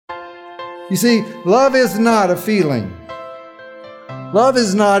You see, love is not a feeling. Love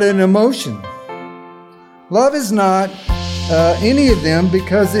is not an emotion. Love is not any of them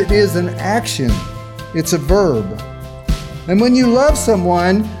because it is an action. It's a verb. And when you love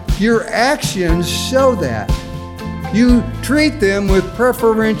someone, your actions show that. You treat them with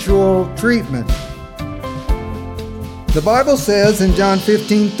preferential treatment. The Bible says in John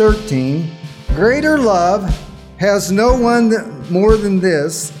 15:13, greater love has no one more than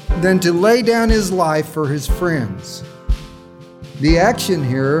this, than to lay down his life for his friends. The action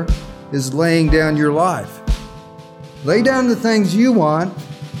here is laying down your life. Lay down the things you want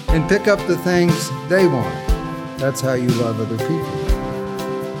and pick up the things they want. That's how you love other people.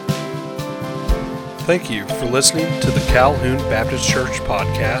 Thank you for listening to the Calhoun Baptist Church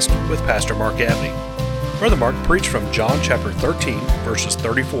podcast with Pastor Mark Abney. Brother Mark preached from John chapter 13, verses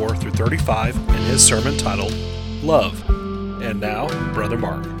 34 through 35 in his sermon titled, Love. And now, Brother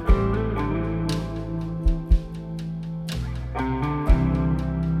Mark.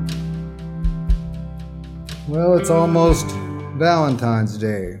 Well, it's almost Valentine's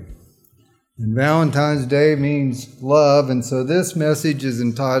Day. And Valentine's Day means love, and so this message is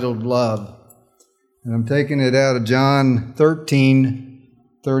entitled Love. And I'm taking it out of John 13,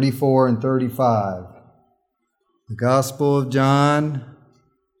 34 and 35. The Gospel of John,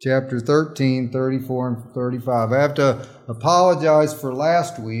 chapter 13, 34 and 35. I have to apologize for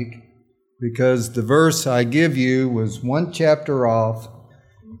last week because the verse I give you was one chapter off.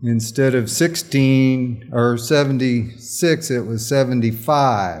 Instead of 16 or 76, it was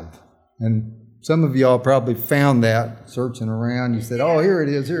 75. And some of y'all probably found that searching around. You said, oh, here it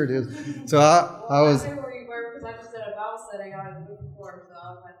is, here it is. So I was...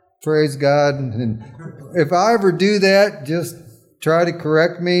 Praise God. And if I ever do that, just try to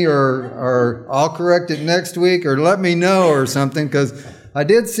correct me or I'll correct it next week or let me know or something, because I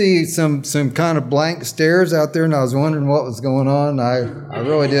did see some kind of blank stares out there and I was wondering what was going on. I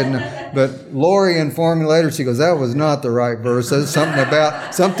really didn't know. But Lori informed me later, she goes, that was not the right verse. That's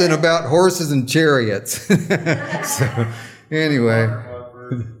something about horses and chariots. So anyway.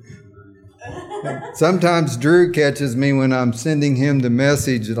 Sometimes Drew catches me when I'm sending him the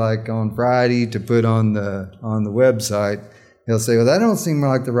message like on Friday to put on the website. He'll say, well, that don't seem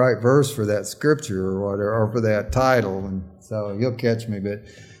like the right verse for that scripture or whatever, or for that title. And so he'll catch me. But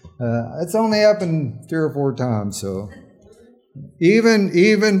it's only happened 3 or 4 times. So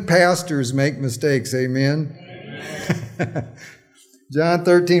even pastors make mistakes. Amen. John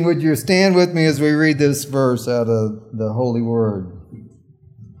 13, would you stand with me as we read this verse out of the Holy Word?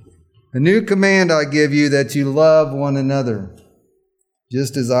 A new command I give you, that you love one another.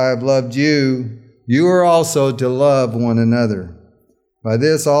 Just as I have loved you, you are also to love one another. By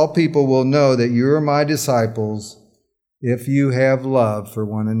this all people will know that you are my disciples, if you have love for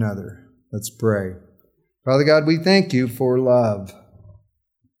one another. Let's pray. Father God, we thank you for love.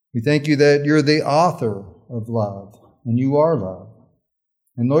 We thank you that you're the author of love, and you are love.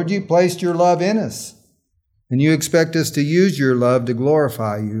 And Lord, you placed your love in us, and you expect us to use your love to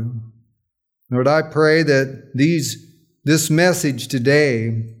glorify you. Lord, I pray that this message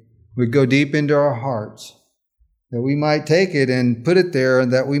today would go deep into our hearts, that we might take it and put it there,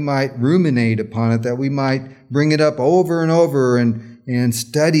 and that we might ruminate upon it, that we might bring it up over and over and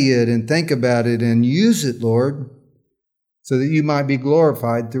study it and think about it and use it, Lord, so that you might be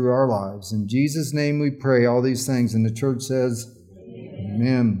glorified through our lives. In Jesus' name we pray all these things, and the church says,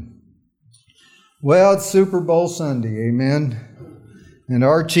 Amen. Well, it's Super Bowl Sunday, amen. And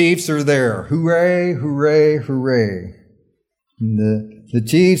our Chiefs are there. Hooray, hooray, hooray. And the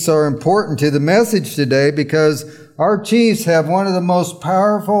Chiefs are important to the message today because our Chiefs have one of the most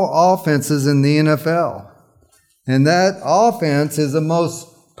powerful offenses in the NFL. And that offense is the most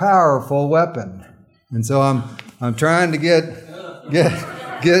powerful weapon. And so I'm trying to get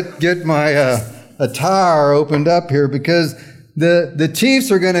my attire opened up here because the Chiefs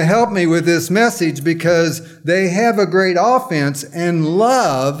are going to help me with this message because they have a great offense, and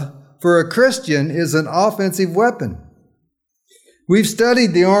love for a Christian is an offensive weapon. We've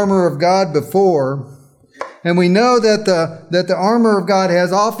studied the armor of God before, and we know that the armor of God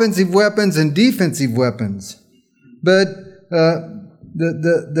has offensive weapons and defensive weapons. But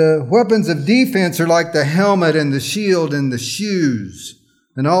the weapons of defense are like the helmet and the shield and the shoes.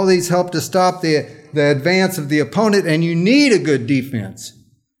 And all these help to stop the advance of the opponent, and you need a good defense.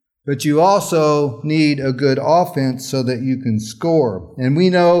 But you also need a good offense so that you can score. And we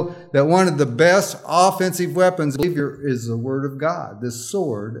know that one of the best offensive weapons is the Word of God, the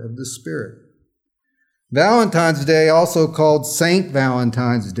sword of the Spirit. Valentine's Day, also called Saint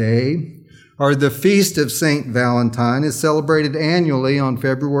Valentine's Day, or the Feast of St. Valentine, is celebrated annually on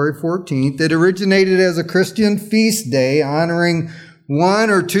February 14th. It originated as a Christian feast day honoring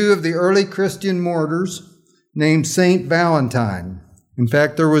one or two of the early Christian martyrs named St. Valentine. In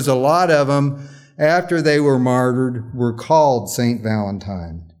fact, there was a lot of them after they were martyred were called St.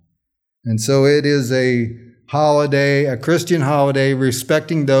 Valentine. And so it is a holiday, a Christian holiday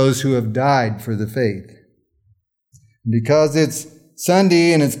respecting those who have died for the faith. Because it's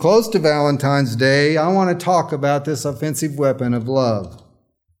Sunday and it's close to Valentine's Day, I want to talk about this offensive weapon of love.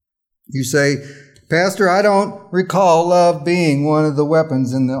 You say, Pastor, I don't recall love being one of the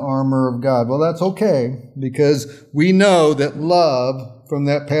weapons in the armor of God. Well, that's okay, because we know that love, from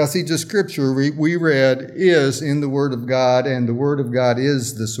that passage of Scripture we read, is in the Word of God, and the Word of God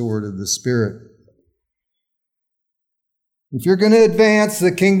is the sword of the Spirit. If you're going to advance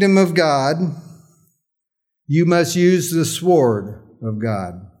the kingdom of God, you must use the sword of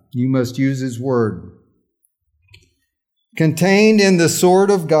God. You must use His Word. Contained in the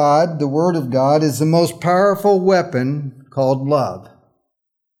sword of God, the Word of God, is the most powerful weapon called love.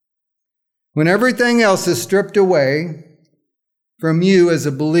 When everything else is stripped away from you as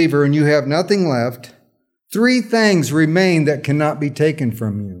a believer and you have nothing left, three things remain that cannot be taken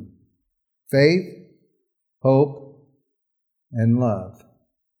from you: faith, hope, and love.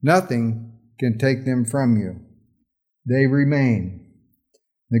 Nothing can take them from you. They remain.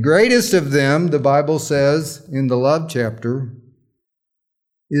 The greatest of them, the Bible says in the love chapter,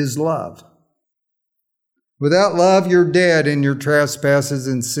 is love. Without love, you're dead in your trespasses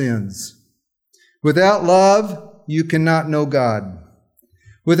and sins. Without love, you cannot know God.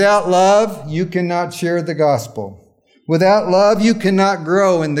 Without love, you cannot share the gospel. Without love, you cannot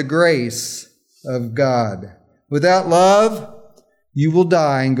grow in the grace of God. Without love, you will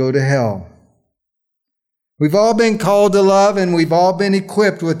die and go to hell. We've all been called to love, and we've all been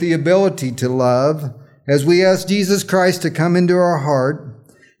equipped with the ability to love as we ask Jesus Christ to come into our heart.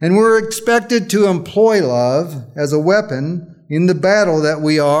 And we're expected to employ love as a weapon in the battle that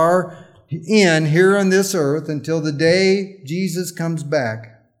we are in here on this earth until the day Jesus comes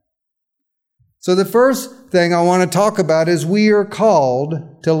back. So the first thing I want to talk about is we are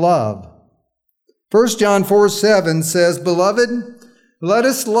called to love. 1 John 4:7 says, Beloved, let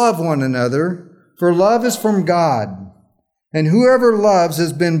us love one another, for love is from God, and whoever loves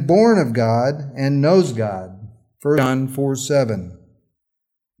has been born of God and knows God. 1 John 4:7.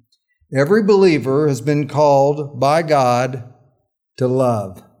 Every believer has been called by God to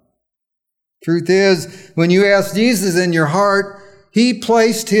love. Truth is, when you ask Jesus in your heart, He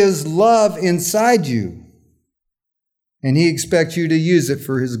placed His love inside you, and He expects you to use it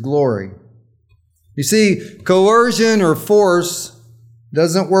for His glory. You see, coercion or force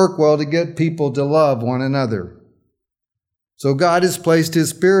doesn't work well to get people to love one another. So God has placed His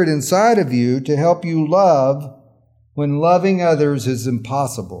Spirit inside of you to help you love when loving others is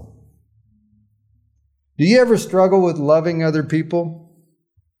impossible. Do you ever struggle with loving other people?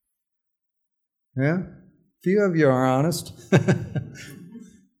 Yeah? A few of you are honest.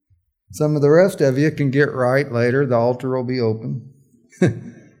 Some of the rest of you can get right later. The altar will be open.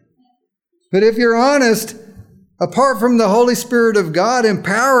 But if you're honest, apart from the Holy Spirit of God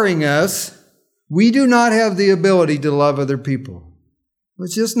empowering us, we do not have the ability to love other people.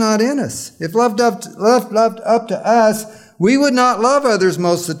 It's just not in us. If left up to us, we would not love others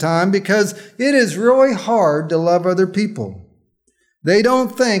most of the time because it is really hard to love other people. They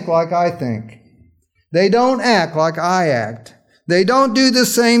don't think like I think. They don't act like I act. They don't do the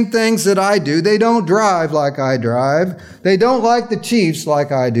same things that I do. They don't drive like I drive. They don't like the Chiefs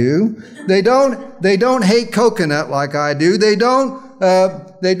like I do. They don't hate coconut like I do. They don't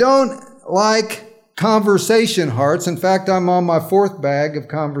like conversation hearts. In fact, I'm on my fourth bag of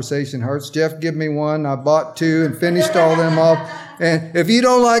conversation hearts. Jeff gave me one. I bought two and finished all them off. And if you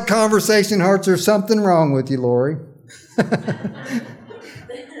don't like conversation hearts, there's something wrong with you, Lori.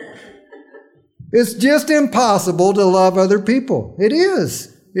 It's just impossible to love other people. It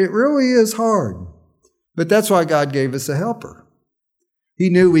is. It really is hard. But that's why God gave us a helper. He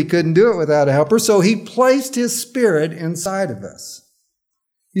knew we couldn't do it without a helper, so He placed His Spirit inside of us.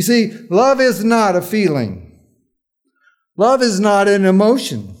 You see, love is not a feeling. Love is not an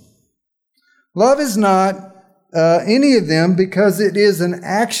emotion. Love is not any of them because it is an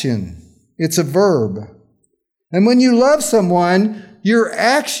action. It's a verb. And when you love someone, your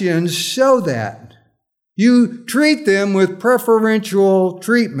actions show that. You treat them with preferential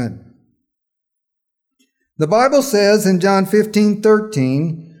treatment. The Bible says in John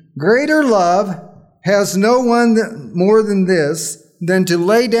 15:13, greater love has no one more than this, than to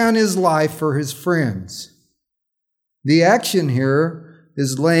lay down his life for his friends. The action here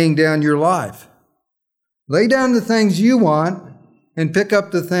is laying down your life. Lay down the things you want and pick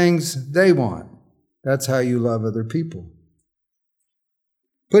up the things they want. That's how you love other people.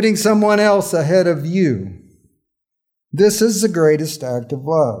 Putting someone else ahead of you. This is the greatest act of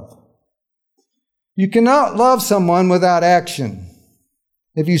love. You cannot love someone without action.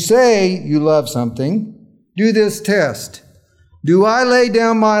 If you say you love something, do this test. Do I lay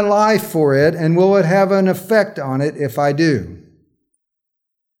down my life for it, and will it have an effect on it if I do?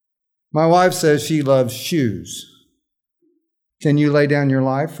 My wife says she loves shoes. Can you lay down your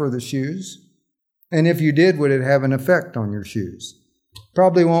life for the shoes? And if you did, would it have an effect on your shoes?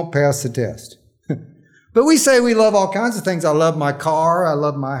 Probably won't pass the test. But we say we love all kinds of things. I love my car. I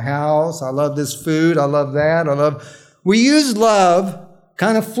love my house. I love this food. I love that. We use love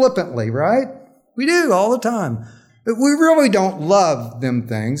kind of flippantly, right? We do all the time. But we really don't love them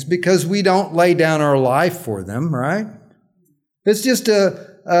things because we don't lay down our life for them, right? It's just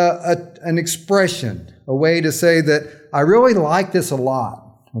an expression, a way to say that I really like this a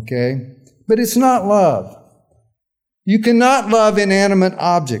lot, okay? But it's not love. You cannot love inanimate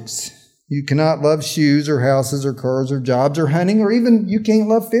objects. You cannot love shoes or houses or cars or jobs or hunting, or even you can't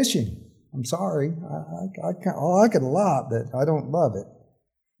love fishing. I'm sorry. I like it a lot, but I don't love it.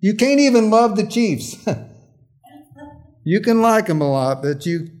 You can't even love the Chiefs. You can like them a lot, but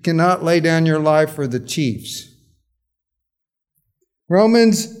you cannot lay down your life for the Chiefs.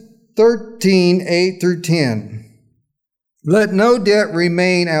 Romans 13, 8 through 10. Let no debt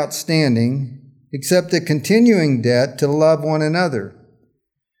remain outstanding except the continuing debt to love one another.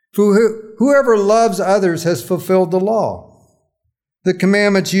 For whoever loves others has fulfilled the law. The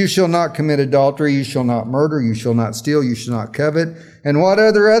commandments, you shall not commit adultery, you shall not murder, you shall not steal, you shall not covet, and what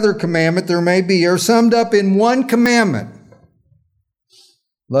other commandment there may be, are summed up in one commandment.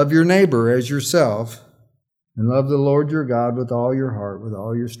 Love your neighbor as yourself, and love the Lord your God with all your heart, with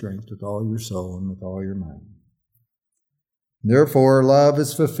all your strength, with all your soul, and with all your mind. Therefore, love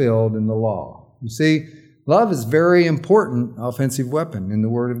is fulfilled in the law. You see, love is a very important offensive weapon in the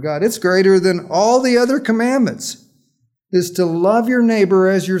Word of God. It's greater than all the other commandments, is to love your neighbor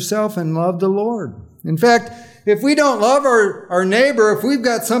as yourself and love the Lord. In fact, if we don't love our neighbor, if we've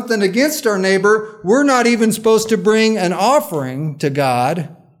got something against our neighbor, we're not even supposed to bring an offering to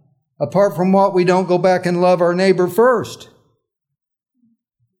God, apart from what we don't go back and love our neighbor first.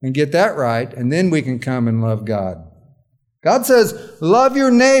 And get that right, and then we can come and love God. God says, love your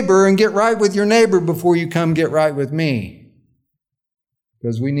neighbor and get right with your neighbor before you come get right with me.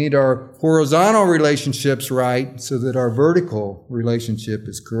 Because we need our horizontal relationships right so that our vertical relationship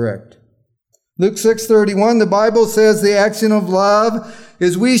is correct. Luke 6:31, the Bible says the action of love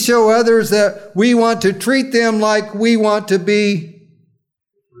is we show others that we want to treat them like we want to be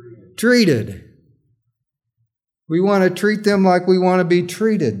treated. We want to treat them like we want to be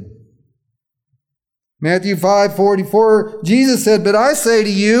treated. Matthew 5:44, Jesus said, but I say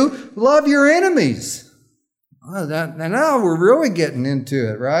to you, love your enemies. Now we're really getting into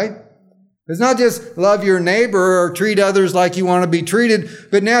it, right? It's not just love your neighbor or treat others like you want to be treated,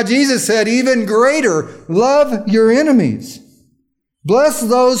 but now Jesus said even greater, love your enemies. Bless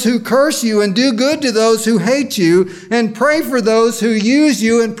those who curse you and do good to those who hate you, and pray for those who use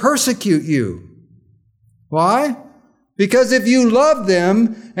you and persecute you. Why? Because if you love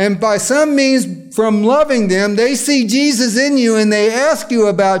them, and by some means from loving them, they see Jesus in you and they ask you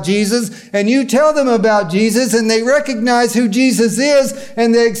about Jesus, and you tell them about Jesus, and they recognize who Jesus is,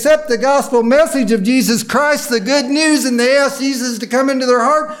 and they accept the gospel message of Jesus Christ, the good news, and they ask Jesus to come into their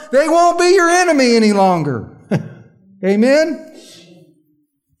heart, they won't be your enemy any longer. Amen?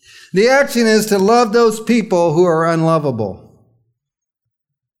 The action is to love those people who are unlovable.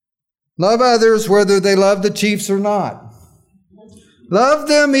 Love others whether they love the Chiefs or not. Love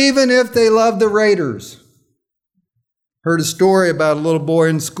them even if they love the Raiders. Heard a story about a little boy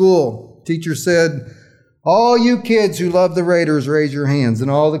in school. Teacher said, all you kids who love the Raiders, raise your hands.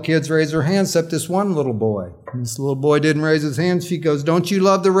 And all the kids raised their hands except this one little boy. And this little boy didn't raise his hands. She goes, don't you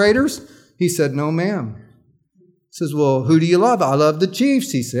love the Raiders? He said, no, ma'am. Says, well, who do you love? I love the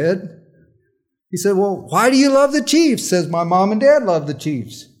Chiefs, he said. He said, well, why do you love the Chiefs? Says, my mom and dad love the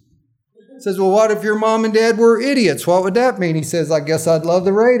Chiefs. Says, well, what if your mom and dad were idiots? What would that mean? He says, I guess I'd love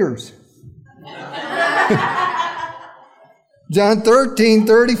the Raiders. John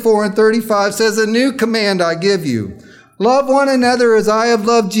 13:34 and 35 says, a new command I give you. Love one another as I have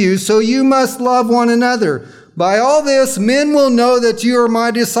loved you, so you must love one another. By all this, men will know that you are my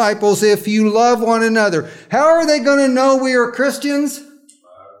disciples if you love one another. How are they going to know we are Christians?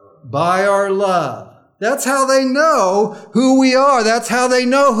 By our love. That's how they know who we are. That's how they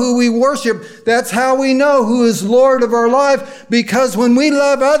know who we worship. That's how we know who is Lord of our life. Because when we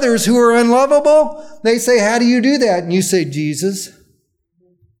love others who are unlovable, they say, how do you do that? And you say, Jesus.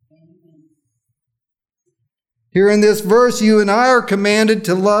 Here in this verse, you and I are commanded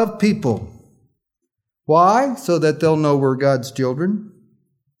to love people. Why? So that they'll know we're God's children.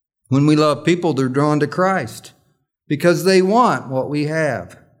 When we love people, they're drawn to Christ because they want what we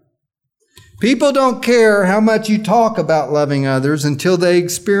have. People don't care how much you talk about loving others until they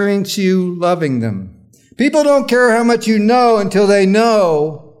experience you loving them. People don't care how much you know until they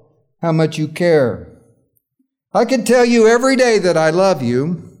know how much you care. I could tell you every day that I love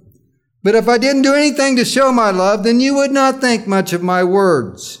you, but if I didn't do anything to show my love, then you would not think much of my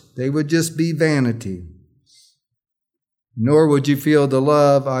words. They would just be vanity. Nor would you feel the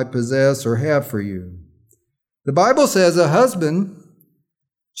love I possess or have for you. The Bible says a husband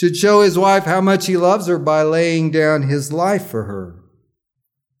should show his wife how much he loves her by laying down his life for her.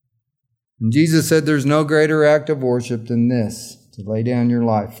 And Jesus said there's no greater act of worship than this, to lay down your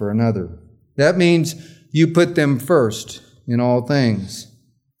life for another. That means you put them first in all things.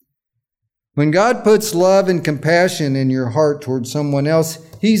 When God puts love and compassion in your heart towards someone else,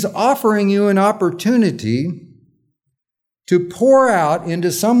 He's offering you an opportunity to pour out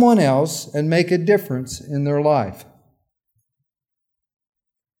into someone else and make a difference in their life.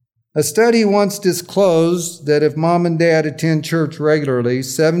 A study once disclosed that if mom and dad attend church regularly,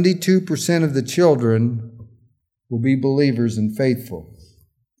 72% of the children will be believers and faithful.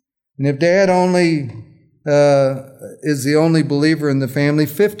 And if dad only is the only believer in the family,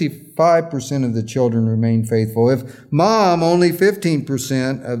 55% of the children remain faithful. If mom, only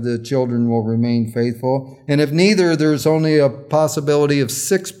 15% of the children will remain faithful. And if neither, there's only a possibility of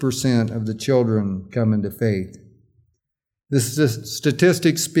 6% of the children coming to faith. The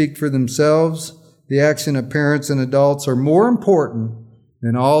statistics speak for themselves. The action of parents and adults are more important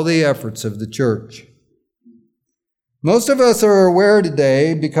than all the efforts of the church. Most of us are aware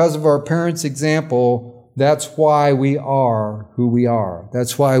today, because of our parents' example, that's why we are who we are.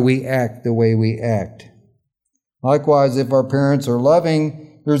 That's why we act the way we act. Likewise, if our parents are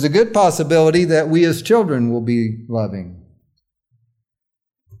loving, there's a good possibility that we as children will be loving.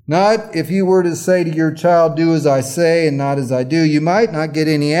 Not if you were to say to your child, do as I say and not as I do, you might not get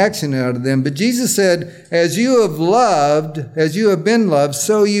any action out of them. But Jesus said, as you have been loved,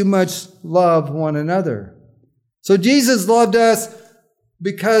 so you must love one another. So Jesus loved us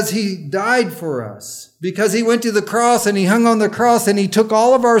because He died for us, because He went to the cross and He hung on the cross and He took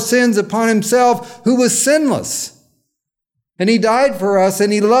all of our sins upon Himself, who was sinless. And He died for us,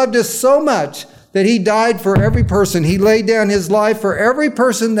 and He loved us so much that He died for every person. He laid down His life for every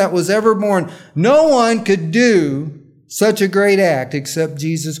person that was ever born. No one could do such a great act except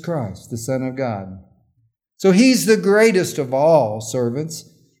Jesus Christ, the Son of God. So He's the greatest of all servants.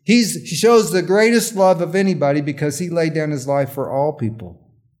 He shows the greatest love of anybody because He laid down His life for all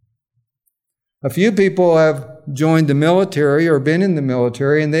people. A few people have joined the military or been in the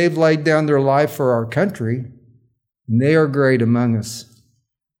military, and they've laid down their life for our country, and they are great among us.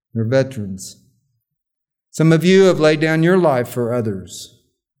 They're veterans. Some of you have laid down your life for others,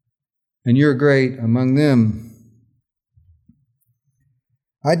 and you're great among them.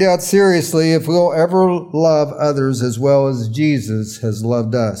 I doubt seriously if we'll ever love others as well as Jesus has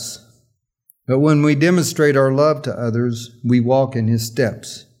loved us. But when we demonstrate our love to others, we walk in His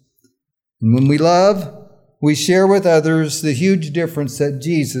steps. And when we love, we share with others the huge difference that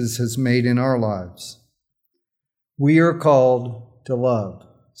Jesus has made in our lives. We are called to love.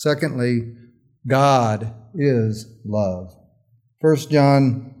 Secondly, God is love. 1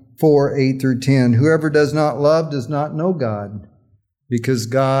 John 4:8-10. Whoever does not love does not know God, because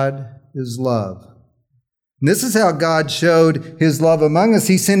God is love. And this is how God showed His love among us.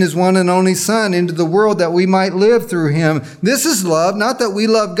 He sent His one and only Son into the world that we might live through Him. This is love, not that we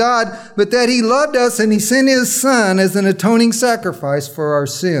love God, but that He loved us and He sent His Son as an atoning sacrifice for our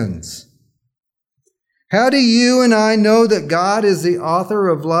sins. How do you and I know that God is the author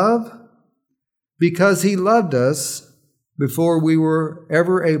of love? Because He loved us before we were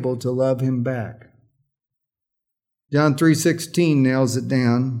ever able to love Him back. John 3:16 nails it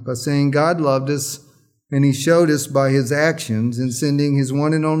down by saying God loved us, and He showed us by His actions in sending His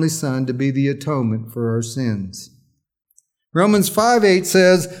one and only Son to be the atonement for our sins. Romans 5:8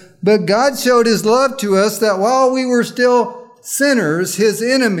 says, but God showed His love to us that while we were still sinners, His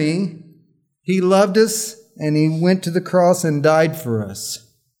enemy, He loved us and He went to the cross and died for us.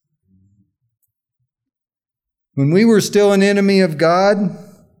 When we were still an enemy of God,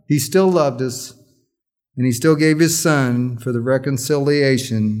 He still loved us, and He still gave His Son for the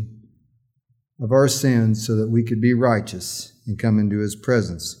reconciliation of our sins so that we could be righteous and come into His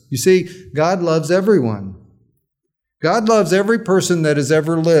presence. You see, God loves everyone. God loves every person that has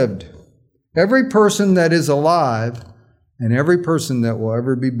ever lived, every person that is alive, and every person that will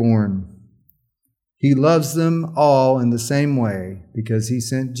ever be born. He loves them all in the same way because He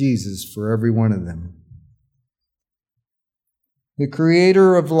sent Jesus for every one of them. The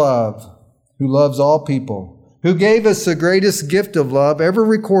Creator of love, who loves all people, who gave us the greatest gift of love ever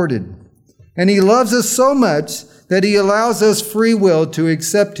recorded. And He loves us so much that He allows us free will to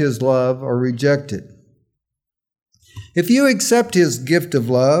accept His love or reject it. If you accept His gift of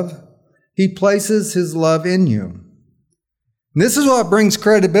love, He places His love in you. And this is what brings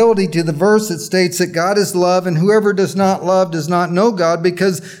credibility to the verse that states that God is love, and whoever does not love does not know God,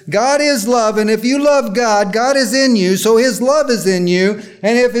 because God is love, and if you love God, God is in you, so His love is in you,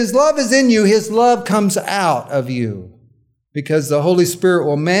 and if His love is in you, His love comes out of you, because the Holy Spirit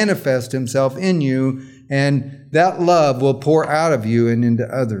will manifest Himself in you, and that love will pour out of you and into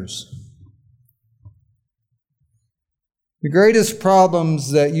others. The greatest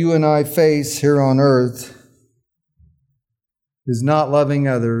problems that you and I face here on earth is not loving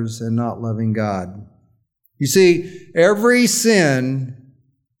others and not loving God. You see, every sin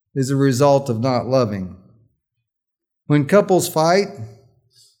is a result of not loving. When couples fight,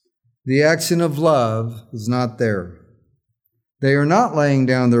 the action of love is not there. They are not laying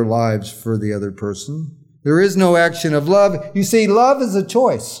down their lives for the other person. There is no action of love. You see, love is a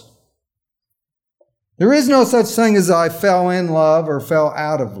choice. There is no such thing as I fell in love or fell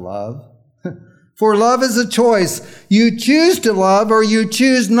out of love. For love is a choice. You choose to love or you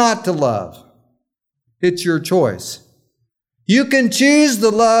choose not to love. It's your choice. You can choose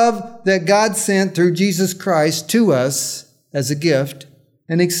the love that God sent through Jesus Christ to us as a gift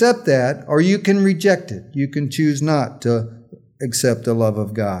and accept that, or you can reject it. You can choose not to accept the love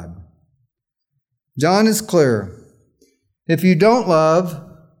of God. John is clear. If you don't love,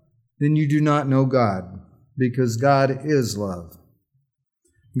 then you do not know God, because God is love.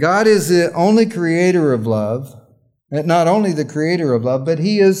 God is the only creator of love, not only the creator of love, but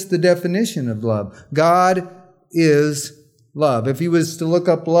He is the definition of love. God is love. If you was to look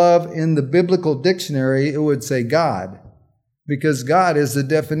up love in the biblical dictionary, it would say God, because God is the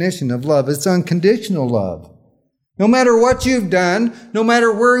definition of love. It's unconditional love. No matter what you've done, no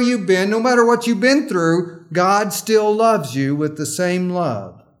matter where you've been, no matter what you've been through, God still loves you with the same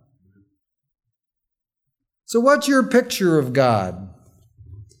love. So what's your picture of God?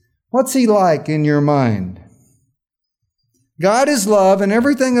 What's He like in your mind? God is love, and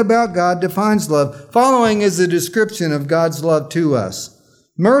everything about God defines love. Following is a description of God's love to us.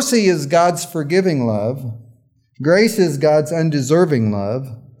 Mercy is God's forgiving love. Grace is God's undeserving love.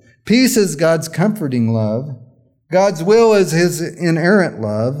 Peace is God's comforting love. God's will is His inerrant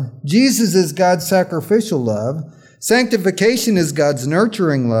love. Jesus is God's sacrificial love. Sanctification is God's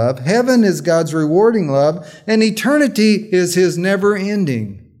nurturing love. Heaven is God's rewarding love. And eternity is His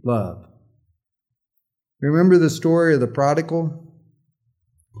never-ending love. Remember the story of the prodigal?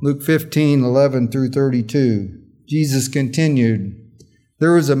 Luke 15:11 through 32. Jesus continued,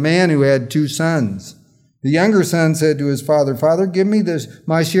 "There was a man who had 2 sons. The younger son said to his father, 'Father, give me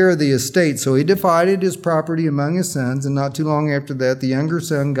my share of the estate.' So he divided his property among his sons, and not too long after that, the younger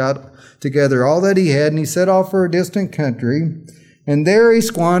son got together all that he had, and he set off for a distant country. And there he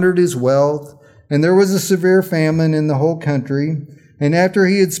squandered his wealth, and there was a severe famine in the whole country. And after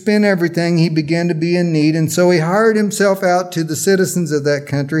he had spent everything, he began to be in need, and so he hired himself out to the citizens of that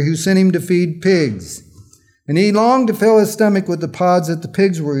country, who sent him to feed pigs. And he longed to fill his stomach with the pods that the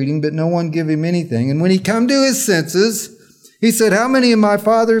pigs were eating, but no one gave him anything. And when he come to his senses, he said, 'How many of my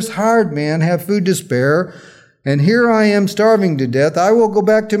father's hired men have food to spare? And here I am starving to death. I will go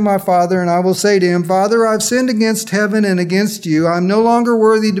back to my father, and I will say to him, Father, I've sinned against heaven and against you. I'm no longer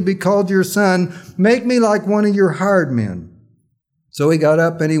worthy to be called your son. Make me like one of your hired men.' So he got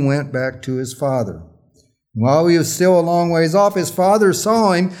up and he went back to his father. While he was still a long ways off, his father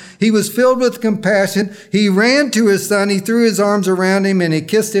saw him. He was filled with compassion. He ran to his son. He threw his arms around him and he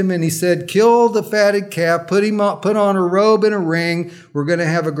kissed him and he said, 'Kill the fatted calf, put on a robe and a ring. We're going to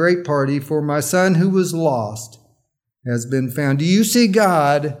have a great party, for my son who was lost has been found.'" Do you see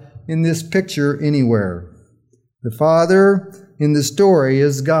God in this picture anywhere? The Father in the story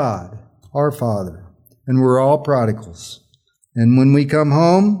is God, our Father, and we're all prodigals. And when we come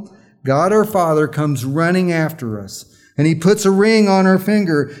home, God our Father comes running after us, and He puts a ring on our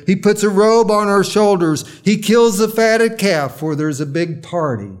finger. He puts a robe on our shoulders. He kills the fatted calf, for there's a big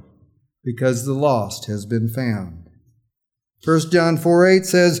party because the lost has been found. 1 John 4:8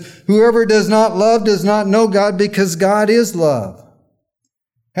 says, "Whoever does not love does not know God, because God is love."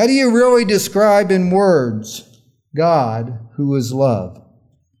 How do you really describe in words God, who is love?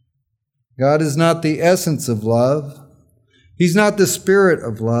 God is not the essence of love. He's not the spirit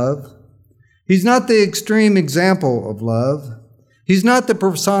of love. He's not the extreme example of love. He's not the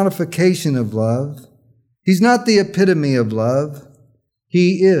personification of love. He's not the epitome of love.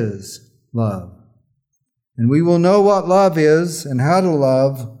 He is love. And we will know what love is and how to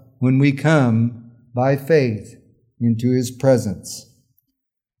love when we come by faith into His presence.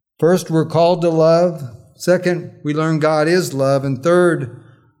 First, we're called to love. Second, we learn God is love. And third,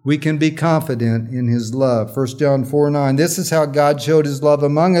 we can be confident in His love. 1 John 4:9, this is how God showed His love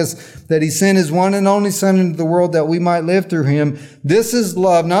among us, that He sent His one and only Son into the world that we might live through Him. This is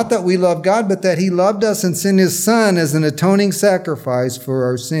love, not that we love God, but that He loved us and sent His Son as an atoning sacrifice for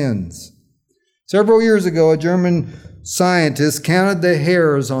our sins. Several years ago, a German scientist counted the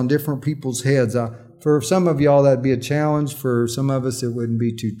hairs on different people's heads. For some of y'all, that'd be a challenge. For some of us, it wouldn't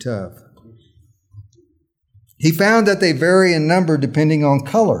be too tough. He found that they vary in number depending on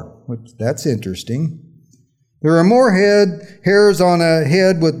color, which that's interesting. There are more hairs on a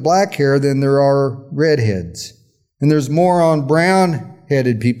head with black hair than there are redheads. And there's more on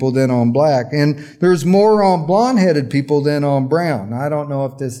brown-headed people than on black. And there's more on blonde-headed people than on brown. I don't know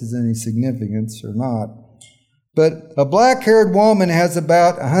if this has any significance or not. But a black-haired woman has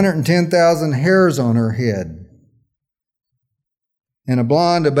about 110,000 hairs on her head. And a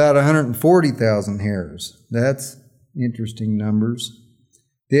blonde about 140,000 hairs. That's interesting numbers.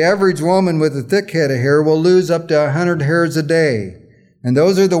 The average woman with a thick head of hair will lose up to 100 hairs a day. And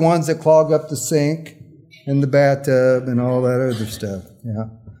those are the ones that clog up the sink and the bathtub and all that other stuff. Yeah.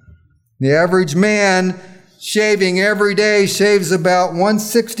 The average man shaving every day shaves about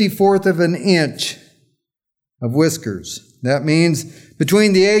 1/64 of an inch of whiskers. That means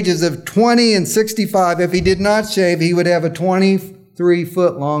between the ages of 20 and 65, if he did not shave, he would have a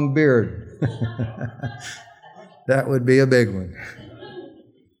 23-foot-long beard. That would be a big one.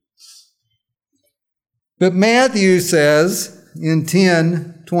 But Matthew says in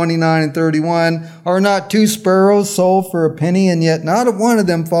 10:29 and 31, are not 2 sparrows sold for a penny, and yet not one of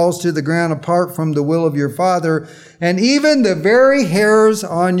them falls to the ground apart from the will of your Father, and even the very hairs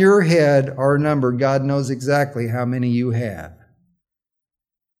on your head are numbered. God knows exactly how many you have.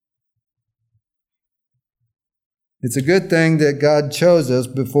 It's a good thing that God chose us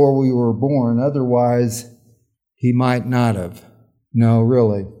before we were born. Otherwise, He might not have. No,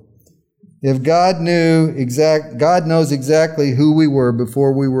 really. If God knows exactly who we were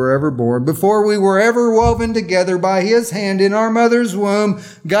before we were ever born, before we were ever woven together by His hand in our mother's womb,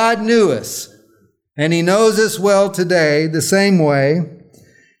 God knew us. And He knows us well today the same way,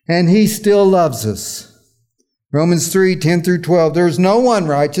 and He still loves us. Romans 3:10 through 12, there's no one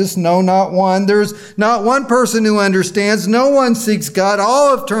righteous, no, not one. There's not one person who understands. No one seeks God. All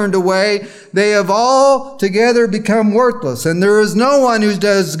have turned away. They have all together become worthless. And there is no one who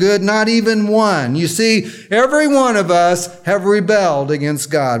does good, not even one. You see, every one of us have rebelled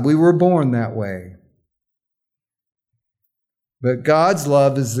against God. We were born that way. But God's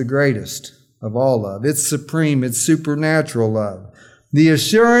love is the greatest of all love. It's supreme. It's supernatural love. The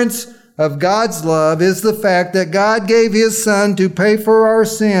assurance of God's love is the fact that God gave His Son to pay for our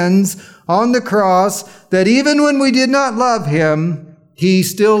sins on the cross, that even when we did not love Him, He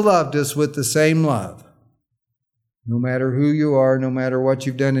still loved us with the same love. No matter who you are, no matter what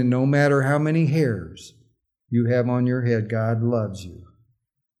you've done, and no matter how many hairs you have on your head, God loves you.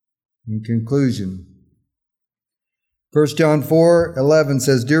 In conclusion, 1 John 4:11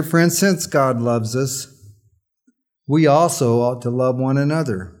 says, dear friends, since God loves us, we also ought to love one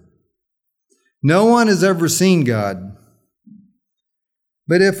another. No one has ever seen God.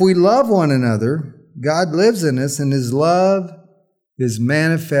 But if we love one another, God lives in us and His love is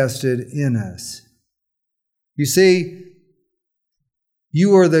manifested in us. You see,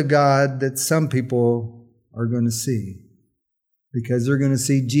 you are the God that some people are going to see because they're going to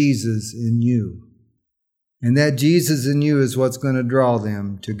see Jesus in you. And that Jesus in you is what's going to draw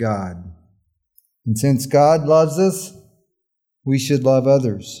them to God. And since God loves us, we should love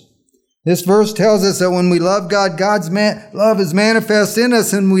others. This verse tells us that when we love God, God's love is manifest in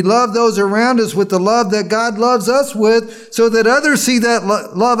us, and we love those around us with the love that God loves us with, so that others see that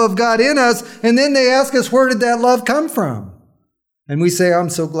love of God in us, and then they ask us, where did that love come from? And we say, I'm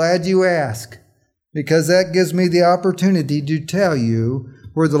so glad you asked, because that gives me the opportunity to tell you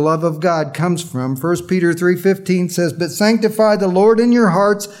where the love of God comes from. 1 Peter 3:15 says, but sanctify the Lord in your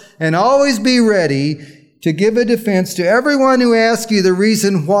hearts, and always be ready to give a defense to everyone who asks you the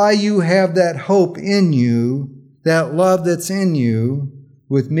reason why you have that hope in you, that love that's in you,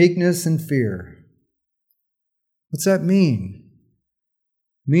 with meekness and fear. What's that mean?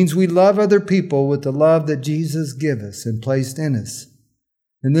 It means we love other people with the love that Jesus gave us and placed in us.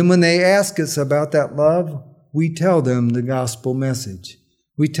 And then when they ask us about that love, we tell them the gospel message.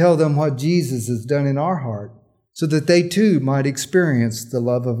 We tell them what Jesus has done in our heart so that they too might experience the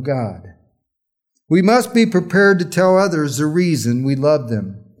love of God. We must be prepared to tell others the reason we love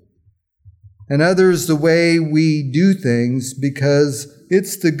them and others the way we do things, because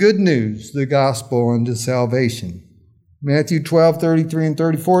it's the good news, the gospel unto salvation. Matthew 12:33 and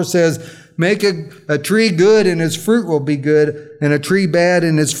 34 says, make a tree good and its fruit will be good, and a tree bad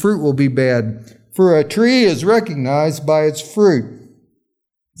and its fruit will be bad. For a tree is recognized by its fruit.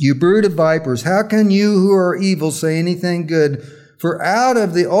 You brood of vipers, how can you who are evil say anything good? For out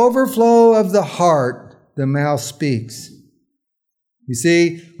of the overflow of the heart, the mouth speaks. You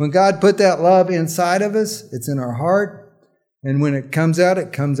see, when God put that love inside of us, it's in our heart. And when it comes out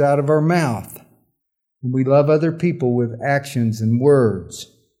of our mouth. And we love other people with actions and words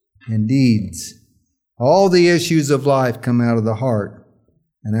and deeds. All the issues of life come out of the heart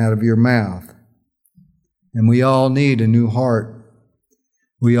and out of your mouth. And we all need a new heart.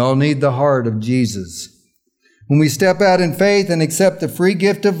 We all need the heart of Jesus. When we step out in faith and accept the free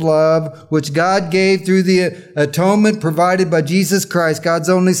gift of love, which God gave through the atonement provided by Jesus Christ, God's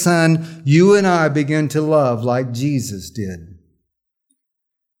only Son, you and I begin to love like Jesus did.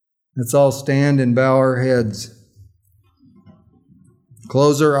 Let's all stand and bow our heads,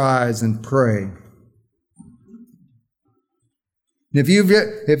 close our eyes and pray. If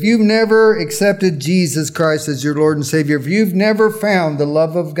you've never accepted Jesus Christ as your Lord and Savior, if you've never found the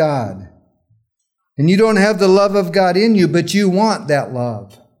love of God, and you don't have the love of God in you, but you want that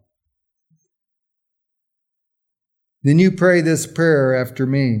love, then you pray this prayer after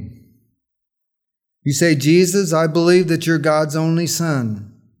me. You say, Jesus, I believe that you're God's only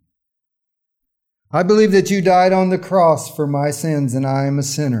Son. I believe that you died on the cross for my sins and I am a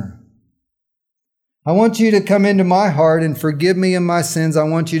sinner. I want you to come into my heart and forgive me of my sins. I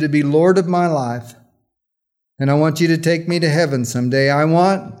want you to be Lord of my life. And I want you to take me to heaven someday. I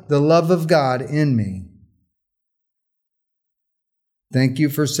want the love of God in me. Thank you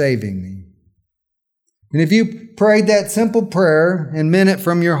for saving me. And if you prayed that simple prayer and meant it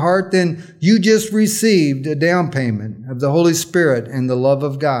from your heart, then you just received a down payment of the Holy Spirit and the love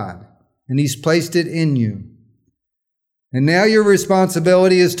of God. And He's placed it in you. And now your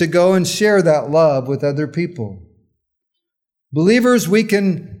responsibility is to go and share that love with other people. Believers, we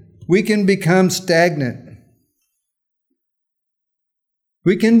can become stagnant.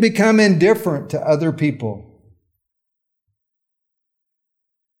 We can become indifferent to other people.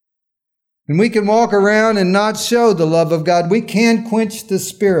 And we can walk around and not show the love of God. We can quench the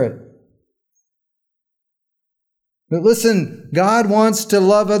Spirit. But listen, God wants to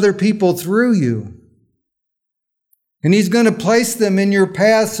love other people through you. And He's going to place them in your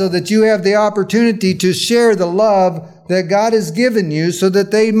path so that you have the opportunity to share the love that God has given you so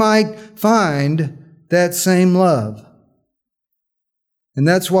that they might find that same love. And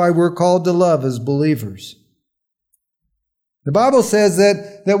that's why we're called to love as believers. The Bible says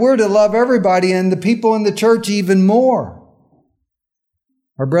that we're to love everybody and the people in the church even more.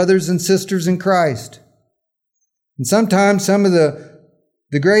 Our brothers and sisters in Christ. And sometimes some of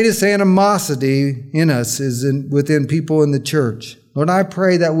the greatest animosity in us is within people in the church. Lord, I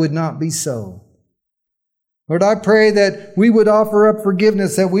pray that would not be so. Lord, I pray that we would offer up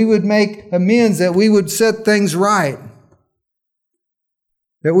forgiveness, that we would make amends, that we would set things right,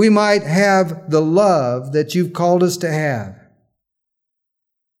 that we might have the love that you've called us to have.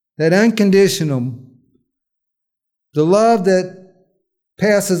 That unconditional, the love that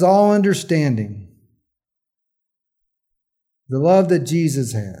passes all understanding. The love that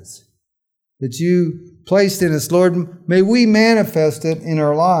Jesus has, that you placed in us. Lord, may we manifest it in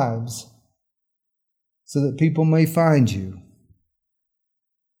our lives so that people may find you.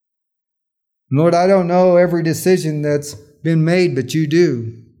 Lord, I don't know every decision that's been made, but you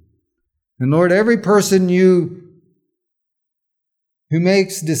do. And Lord, every person who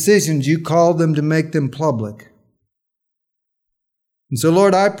makes decisions, you call them to make them public. And so,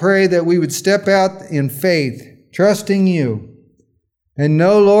 Lord, I pray that we would step out in faith, trusting you. And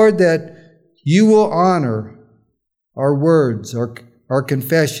know, Lord, that you will honor our words, our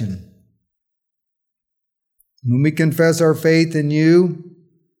confession. When we confess our faith in you,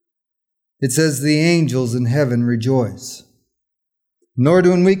 it says the angels in heaven rejoice. Lord,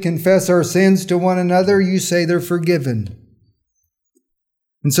 when we confess our sins to one another, you say they're forgiven.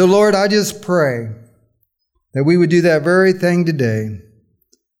 And so, Lord, I just pray that we would do that very thing today,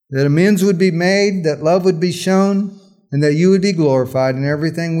 that amends would be made, that love would be shown, and that you would be glorified in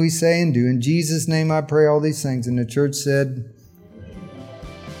everything we say and do. In Jesus' name I pray all these things. And the church said,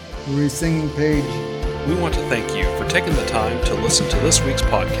 We're singing page. We want to thank you for taking the time to listen to this week's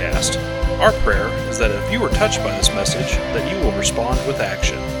podcast. Our prayer is that if you were touched by this message, that you will respond with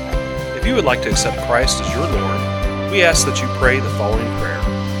action. If you would like to accept Christ as your Lord, we ask that you pray the following prayer.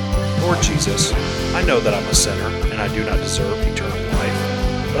 Lord Jesus, I know that I'm a sinner and I do not deserve eternal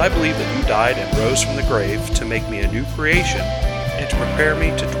life, but I believe that you died and rose from the grave to make me a new creation and to prepare me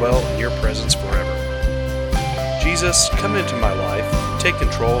to dwell in your presence forever. Jesus, come into my life, take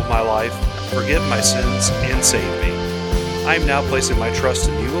control of my life, forgive my sins, and save me. I am now placing my trust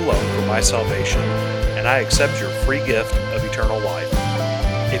in you alone for my salvation, and I accept your free gift of eternal life.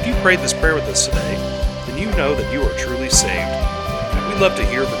 If you prayed this prayer with us today, then you know that you are truly saved. We'd love to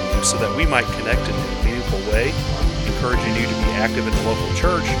hear from you so that we might connect in a meaningful way, encouraging you to be active in the local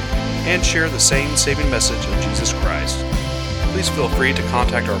church and share the same saving message of Jesus Christ. Please feel free to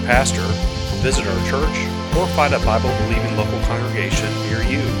contact our pastor, visit our church, or find a Bible-believing local congregation near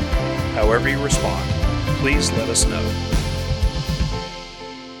you. However you respond, please let us know.